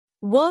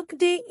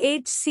Workday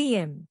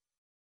HCM.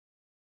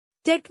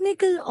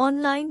 Technical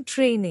online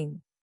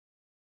training.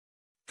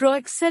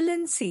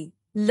 Proexcellency.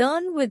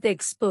 Learn with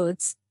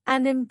experts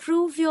and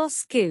improve your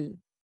skill.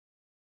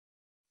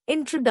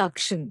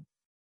 Introduction.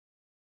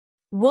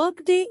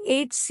 Workday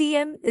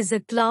HCM is a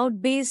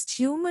cloud-based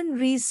human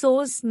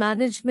resource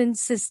management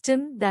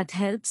system that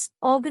helps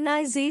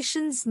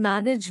organizations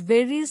manage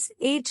various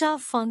HR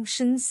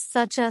functions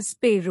such as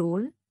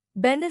payroll,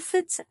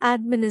 benefits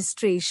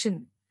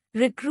administration,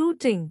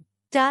 recruiting,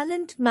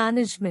 talent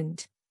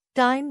management,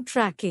 time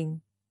tracking,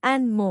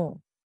 and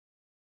more.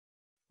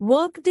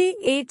 Workday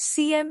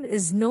HCM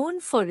is known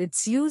for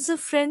its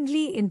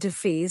user-friendly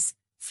interface,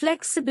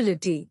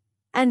 flexibility,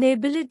 and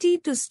ability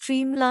to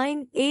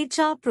streamline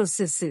HR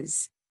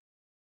processes.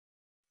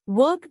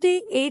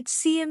 Workday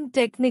HCM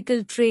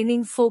technical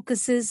training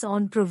focuses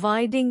on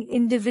providing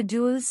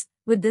individuals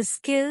with the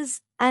skills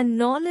and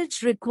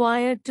knowledge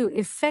required to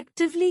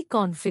effectively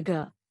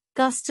configure,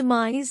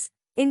 customize,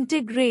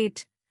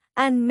 integrate,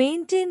 and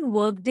maintain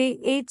Workday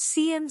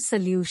HCM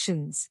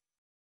solutions.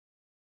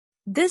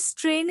 This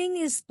training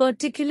is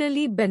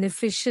particularly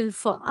beneficial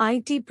for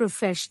IT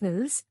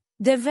professionals,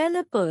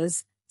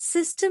 developers,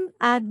 system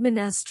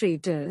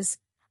administrators,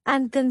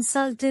 and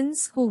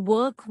consultants who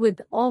work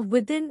with or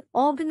within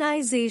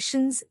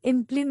organizations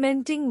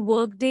implementing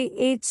Workday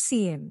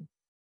HCM.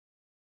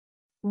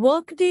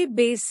 Workday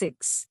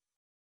Basics.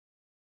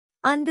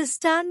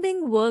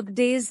 Understanding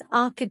Workday's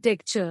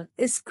architecture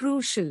is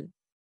crucial.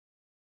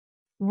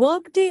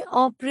 Workday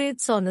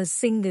operates on a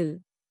single,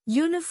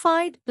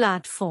 unified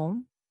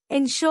platform,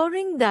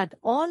 ensuring that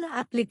all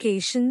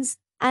applications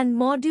and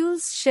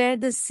modules share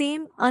the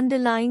same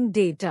underlying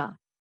data.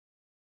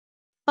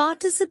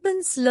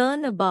 Participants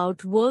learn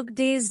about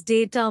Workday's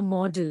data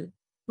model,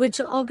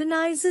 which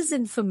organizes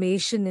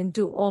information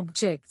into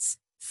objects,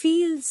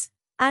 fields,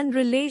 and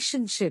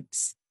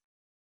relationships.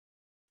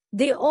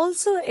 They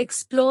also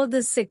explore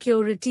the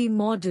security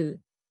model,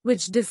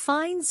 which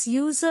defines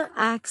user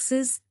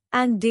access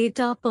and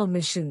data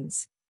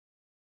permissions.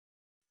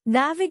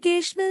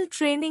 Navigational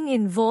training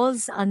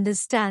involves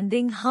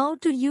understanding how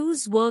to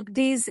use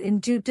Workday's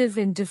intuitive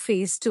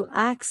interface to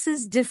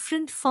access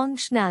different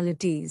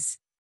functionalities.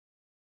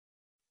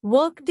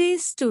 Workday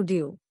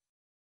Studio.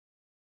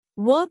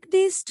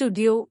 Workday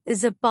Studio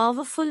is a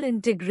powerful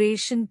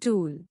integration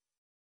tool.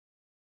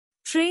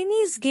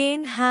 Trainees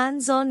gain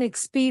hands-on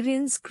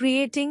experience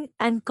creating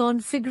and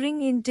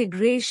configuring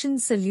integration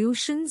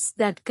solutions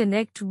that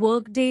connect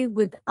Workday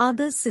with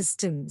other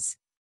systems.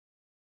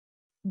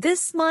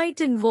 This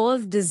might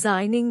involve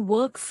designing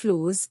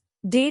workflows,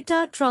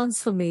 data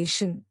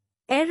transformation,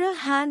 error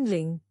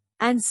handling,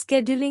 and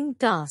scheduling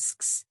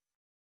tasks.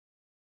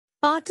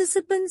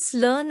 Participants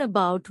learn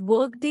about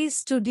Workday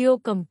Studio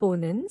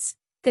components,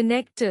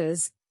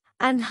 connectors,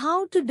 and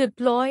how to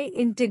deploy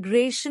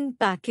integration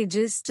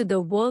packages to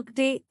the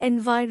Workday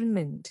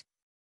environment.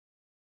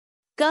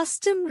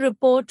 Custom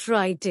report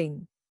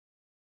writing.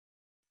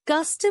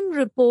 Custom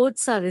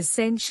reports are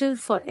essential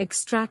for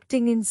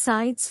extracting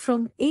insights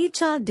from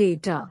HR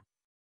data.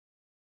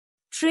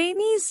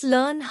 Trainees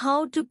learn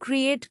how to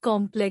create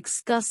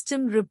complex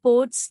custom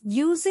reports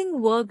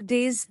using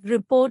Workday's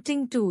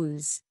reporting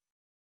tools.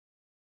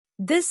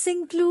 This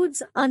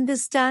includes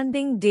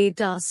understanding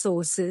data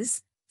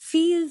sources,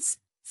 fields,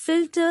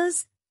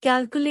 filters,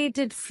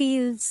 calculated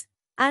fields,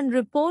 and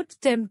report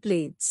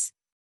templates.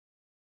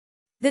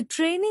 The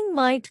training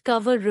might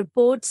cover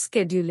report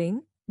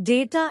scheduling,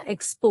 data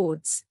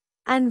exports,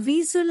 and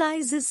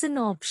visualization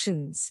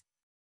options.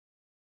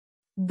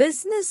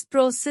 Business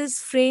Process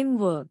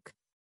Framework.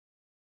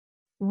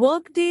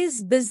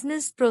 Workday's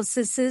business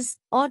processes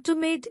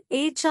automate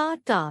HR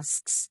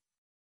tasks.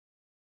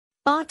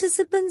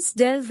 Participants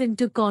delve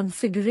into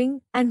configuring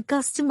and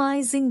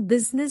customizing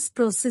business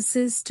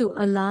processes to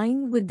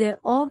align with their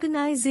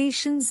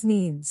organization's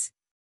needs.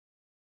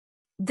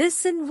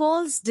 This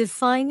involves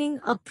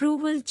defining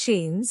approval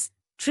chains,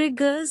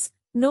 triggers,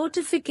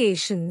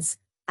 notifications,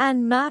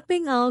 and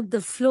mapping out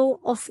the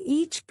flow of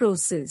each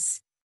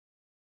process.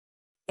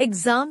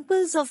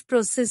 Examples of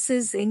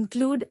processes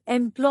include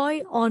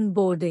employee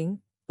onboarding,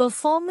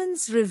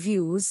 performance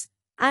reviews,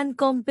 and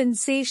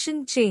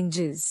compensation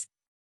changes.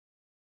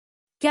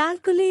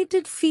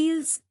 Calculated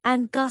fields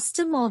and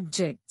custom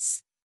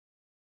objects.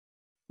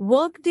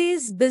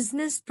 Workday's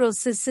business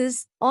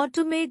processes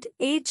automate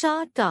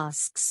HR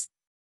tasks.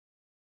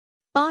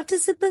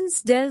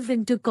 Participants delve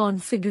into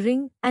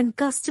configuring and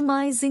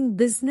customizing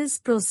business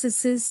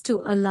processes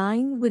to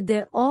align with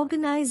their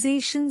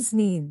organization's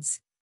needs.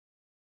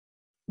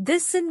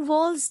 This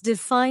involves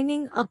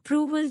defining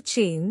approval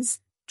chains,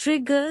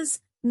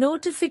 triggers,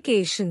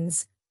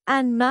 notifications,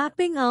 and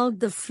mapping out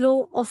the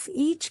flow of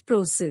each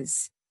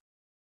process.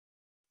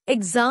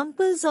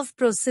 Examples of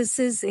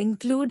processes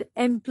include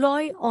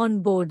employee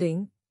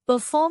onboarding,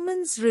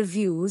 performance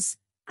reviews,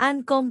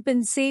 and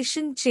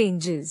compensation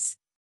changes.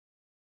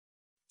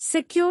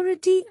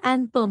 Security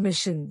and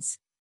permissions.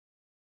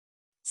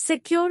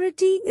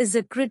 Security is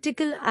a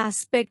critical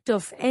aspect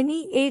of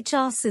any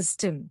HR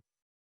system.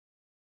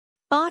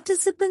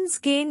 Participants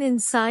gain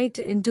insight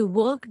into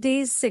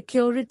Workday's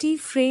security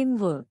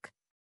framework.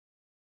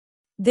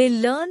 They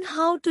learn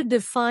how to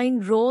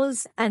define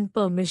roles and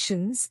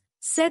permissions,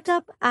 set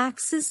up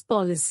access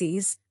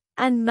policies,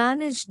 and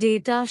manage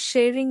data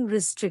sharing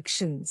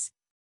restrictions.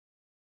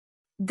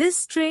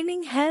 This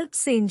training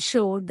helps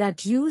ensure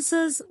that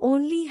users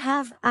only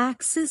have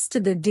access to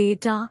the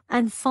data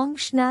and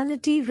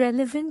functionality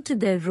relevant to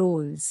their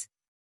roles.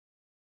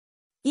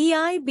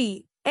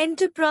 EIB,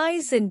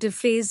 Enterprise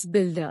Interface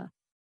Builder.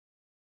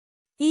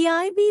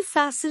 EIB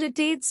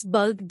facilitates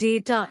bulk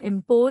data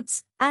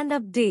imports and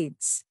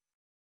updates.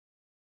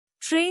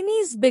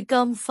 Trainees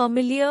become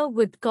familiar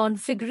with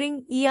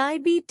configuring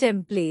EIB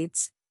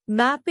templates,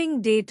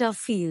 mapping data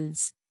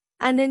fields,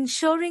 and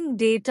ensuring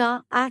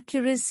data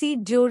accuracy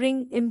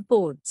during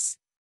imports.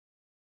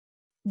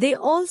 They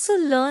also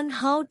learn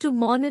how to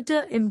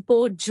monitor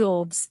import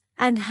jobs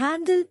and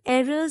handle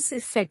errors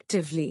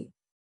effectively.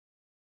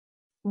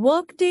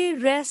 Workday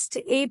REST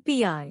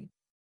API.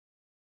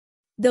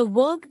 The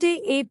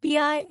Workday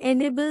API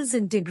enables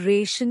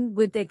integration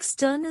with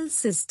external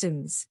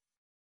systems.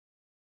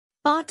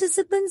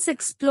 Participants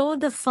explore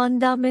the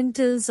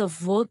fundamentals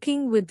of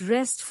working with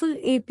RESTful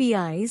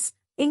APIs,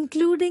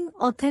 including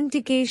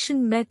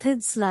authentication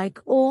methods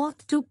like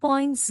OAuth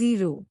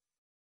 2.0.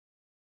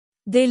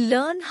 They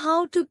learn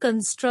how to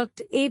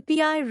construct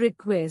API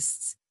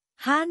requests,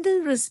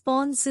 handle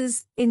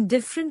responses in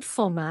different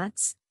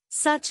formats,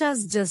 such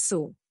as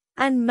JSON,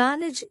 and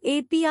manage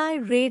API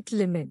rate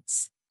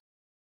limits.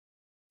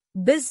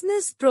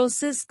 Business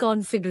process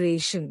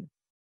configuration.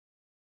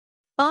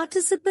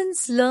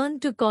 Participants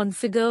learn to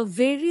configure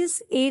various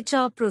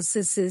HR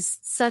processes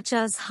such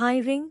as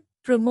hiring,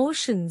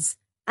 promotions,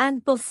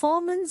 and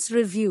performance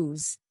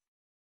reviews.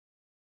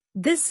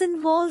 This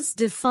involves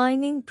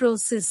defining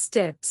process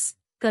steps,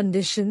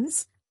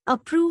 conditions,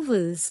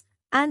 approvals,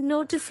 and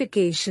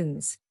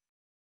notifications.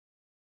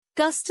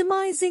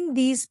 Customizing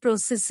these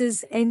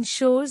processes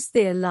ensures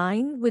they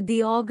align with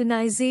the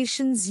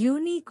organization's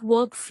unique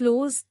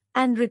workflows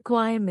and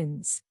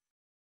requirements.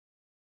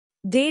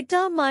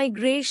 Data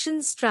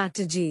migration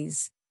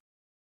strategies.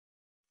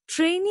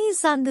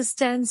 Trainees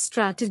understand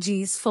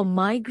strategies for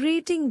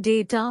migrating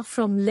data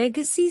from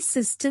legacy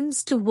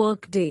systems to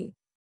Workday.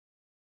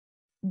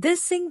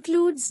 This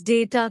includes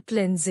data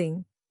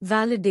cleansing,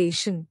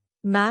 validation,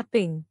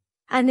 mapping,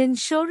 and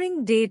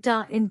ensuring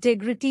data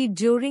integrity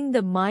during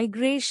the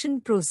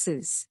migration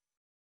process.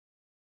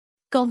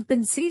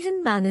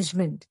 Compensation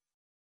management.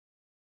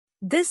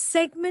 This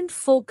segment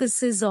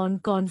focuses on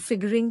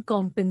configuring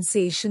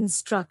compensation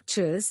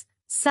structures,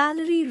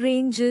 salary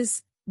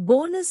ranges,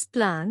 bonus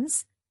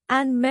plans,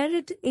 and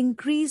merit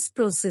increase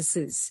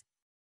processes.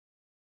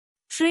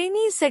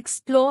 Trainees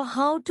explore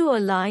how to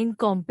align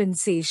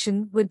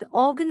compensation with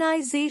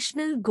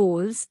organizational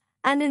goals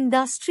and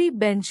industry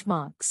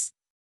benchmarks.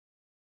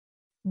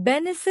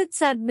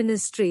 Benefits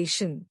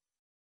administration.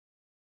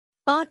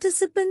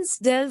 Participants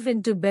delve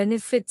into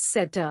benefits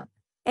setup,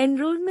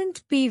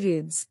 enrollment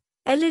periods,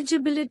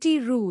 eligibility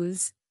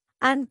rules,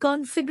 and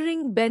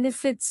configuring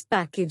benefits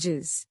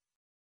packages.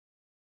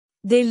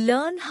 They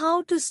learn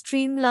how to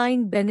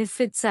streamline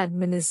benefits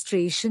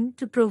administration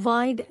to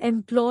provide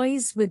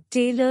employees with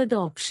tailored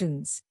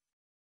options.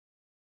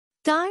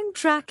 Time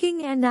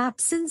tracking and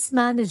absence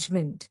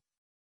management.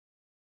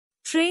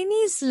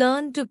 Trainees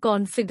learn to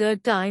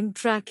configure time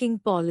tracking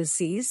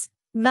policies,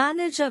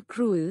 manage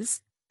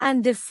accruals,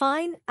 and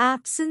define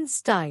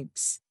absence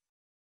types.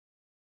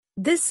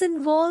 This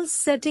involves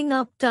setting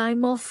up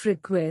time-off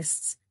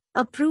requests,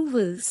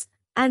 approvals,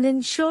 and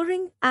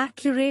ensuring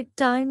accurate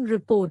time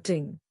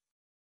reporting.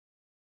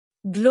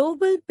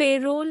 Global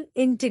payroll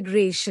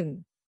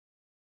integration.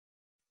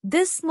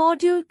 This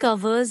module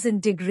covers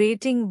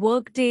integrating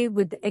Workday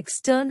with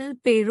external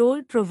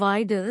payroll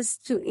providers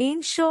to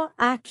ensure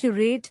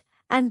accurate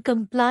and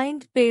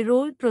compliant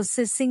payroll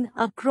processing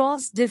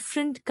across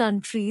different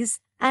countries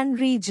and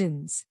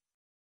regions.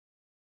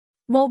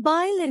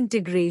 Mobile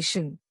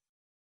integration.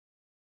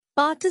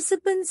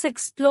 Participants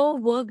explore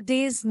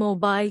Workday's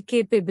mobile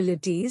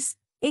capabilities,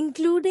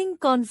 including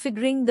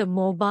configuring the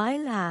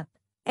mobile app,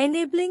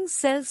 enabling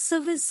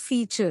self-service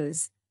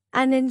features,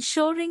 and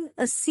ensuring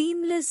a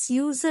seamless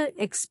user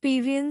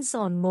experience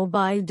on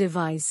mobile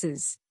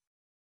devices.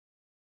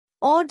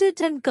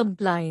 Audit and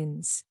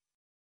compliance.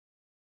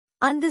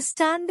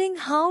 Understanding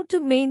how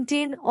to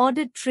maintain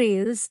audit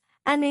trails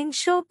and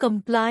ensure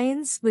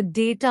compliance with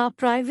data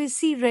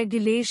privacy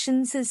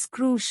regulations is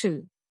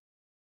crucial.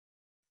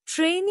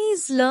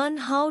 Trainees learn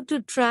how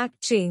to track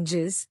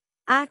changes,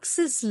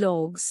 access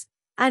logs,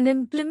 and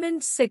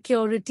implement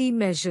security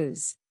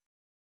measures.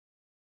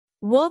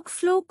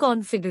 Workflow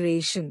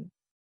configuration.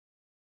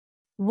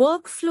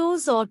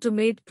 Workflows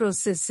automate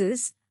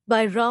processes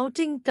by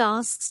routing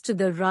tasks to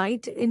the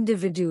right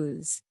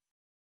individuals.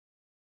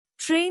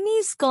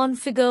 Trainees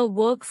configure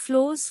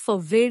workflows for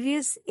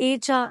various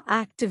HR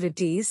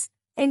activities,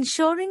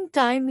 ensuring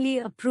timely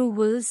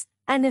approvals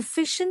and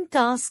efficient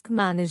task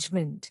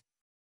management.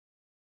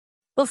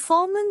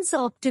 Performance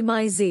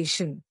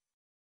optimization.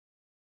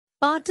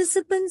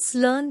 Participants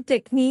learn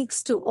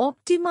techniques to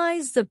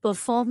optimize the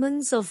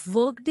performance of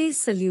Workday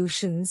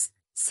solutions,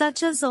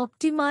 such as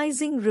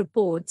optimizing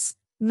reports,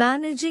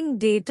 managing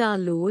data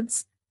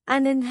loads,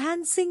 and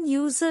enhancing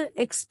user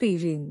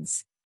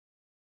experience.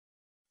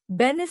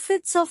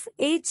 Benefits of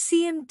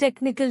HCM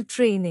technical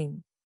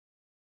training.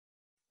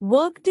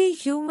 Workday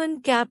Human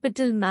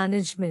Capital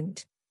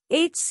Management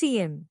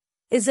 (HCM)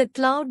 is a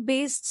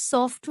cloud-based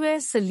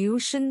software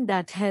solution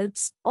that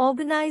helps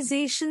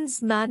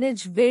organizations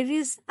manage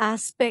various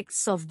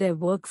aspects of their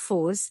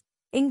workforce,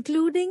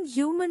 including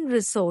human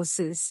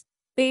resources,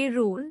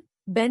 payroll,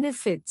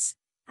 benefits,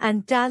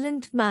 and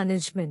talent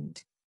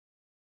management.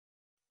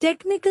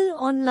 Technical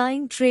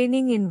online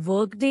training in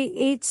Workday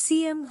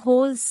HCM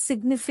holds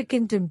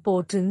significant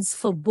importance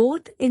for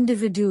both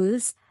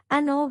individuals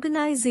and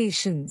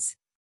organizations.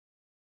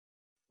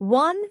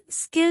 1.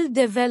 Skill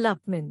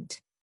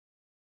development.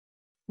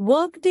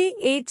 Workday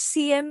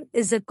HCM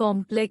is a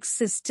complex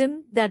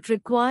system that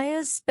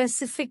requires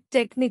specific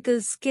technical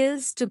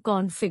skills to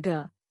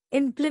configure,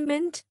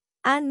 implement,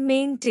 and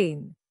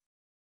maintain.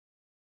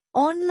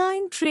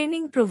 Online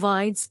training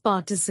provides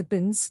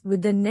participants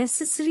with the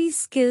necessary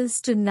skills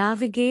to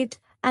navigate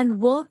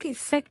and work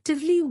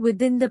effectively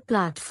within the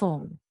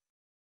platform.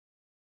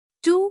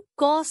 2.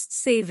 Cost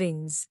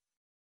savings.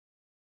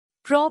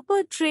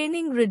 Proper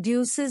training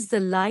reduces the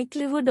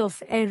likelihood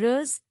of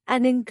errors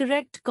and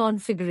incorrect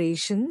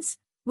configurations,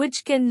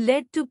 which can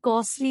lead to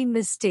costly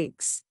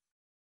mistakes.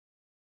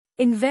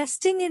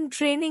 Investing in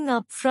training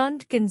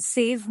upfront can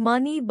save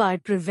money by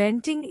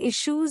preventing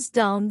issues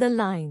down the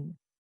line.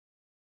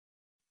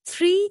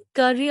 3.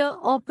 Career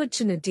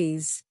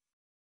opportunities.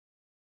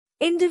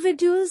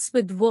 Individuals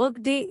with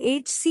Workday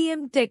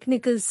HCM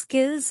technical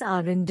skills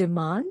are in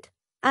demand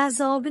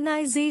as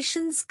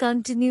organizations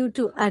continue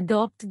to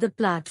adopt the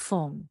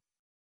platform.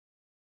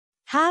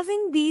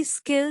 Having these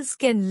skills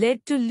can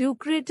lead to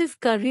lucrative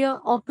career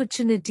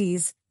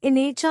opportunities in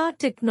HR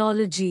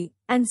technology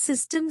and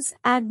systems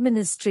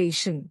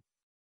administration.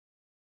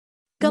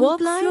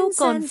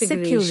 Compliance and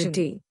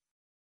security.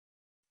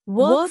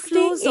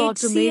 Workflows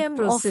HCM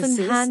often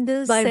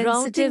handles by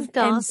routing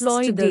tasks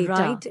to the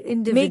right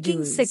individuals,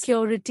 making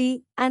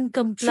security and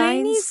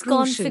compliance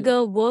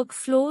configure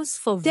workflows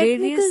for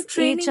various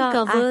training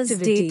covers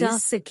data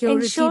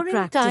security ensuring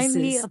practices,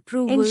 timely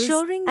approvals,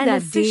 ensuring and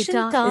that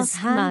data is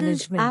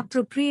handled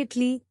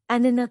appropriately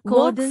and in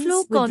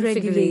accordance with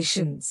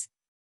regulations.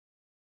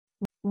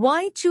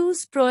 Why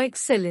choose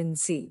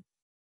Proexcellency?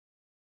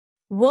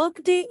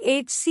 Workday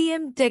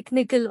HCM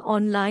Technical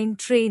Online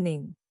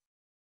Training.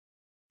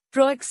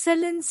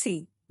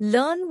 Proexcellency,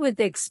 learn with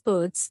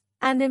experts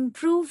and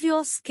improve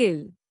your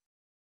skill.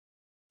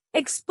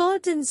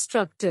 Expert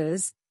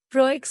instructors.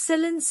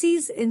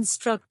 Proexcellency's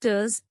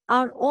instructors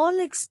are all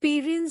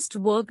experienced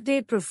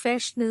Workday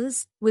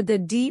professionals with a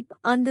deep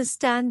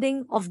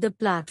understanding of the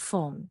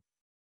platform.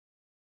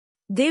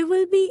 They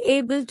will be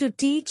able to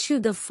teach you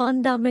the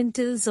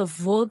fundamentals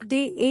of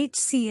Workday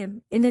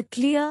HCM in a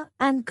clear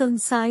and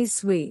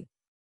concise way.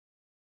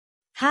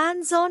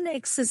 Hands-on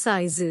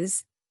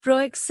exercises.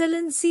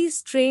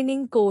 Proexcellency's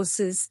training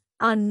courses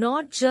are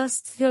not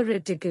just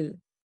theoretical.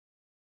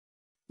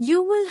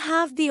 You will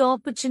have the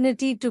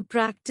opportunity to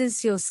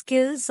practice your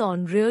skills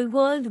on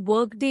real-world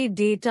Workday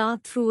data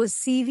through a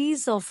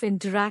series of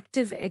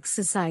interactive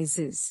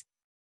exercises.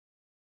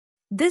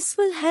 This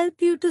will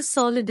help you to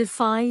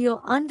solidify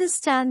your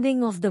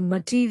understanding of the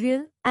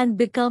material and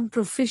become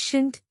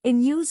proficient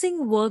in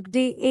using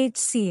Workday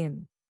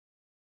HCM.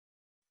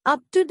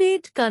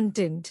 Up-to-date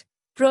content.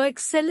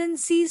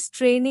 Proexcellency's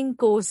training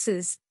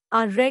courses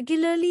are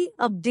regularly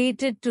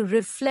updated to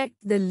reflect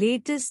the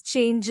latest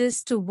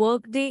changes to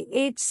Workday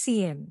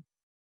HCM.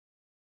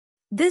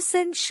 This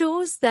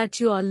ensures that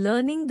you are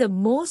learning the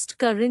most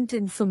current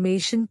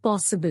information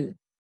possible.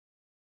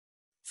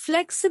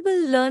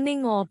 Flexible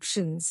learning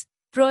options.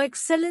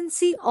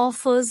 Proexcellency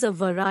offers a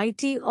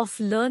variety of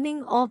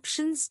learning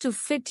options to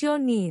fit your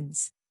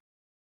needs.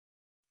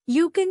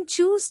 You can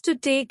choose to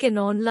take an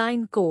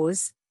online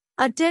course,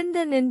 attend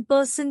an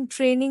in-person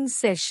training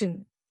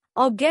session,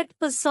 or get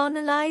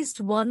personalized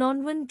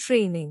one-on-one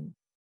training.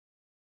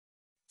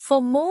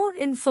 For more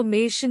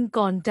information,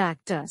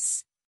 contact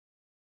us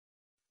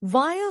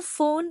via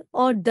phone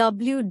or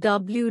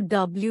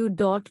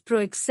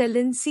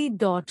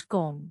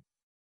www.proexcellency.com.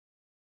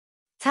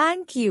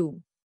 Thank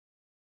you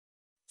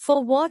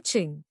for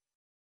watching.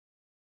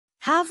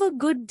 Have a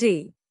good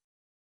day.